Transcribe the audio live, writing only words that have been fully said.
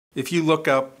If you look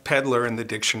up peddler in the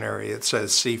dictionary, it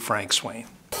says see Frank Swain.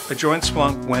 I joined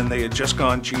Splunk when they had just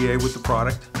gone GA with the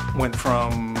product, went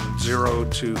from 0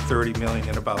 to 30 million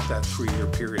in about that 3-year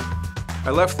period. I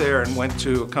left there and went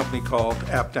to a company called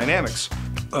App Dynamics,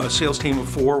 a sales team of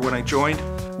 4 when I joined.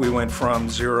 We went from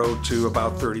 0 to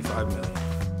about 35 million.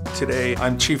 Today,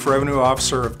 I'm Chief Revenue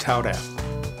Officer of ToutApp.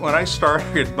 When I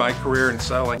started my career in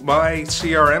selling, my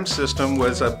CRM system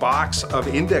was a box of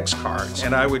index cards,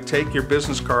 and I would take your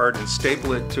business card and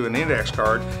staple it to an index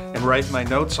card and write my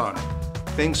notes on it.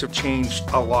 Things have changed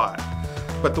a lot,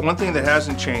 but the one thing that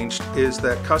hasn't changed is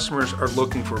that customers are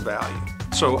looking for value.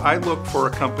 So I look for a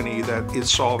company that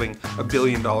is solving a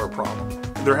billion-dollar problem.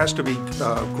 There has to be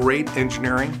great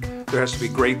engineering, there has to be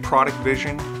great product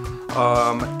vision,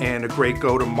 and a great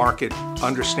go-to-market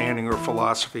understanding or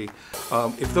philosophy.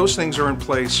 If those things are in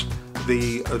place,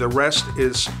 the rest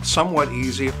is somewhat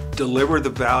easy. Deliver the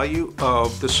value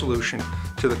of the solution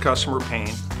to the customer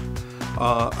pain.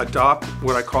 Adopt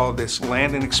what I call this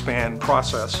land and expand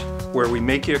process, where we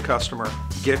make you a customer,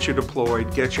 get you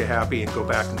deployed, get you happy, and go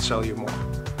back and sell you more.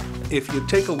 If you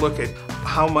take a look at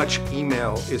how much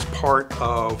email is part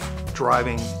of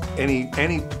driving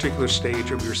any particular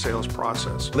stage of your sales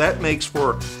process, that makes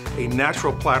for a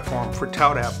natural platform for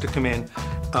ToutApp to come in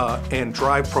and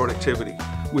drive productivity.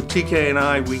 With TK and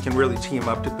I, we can really team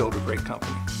up to build a great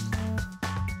company.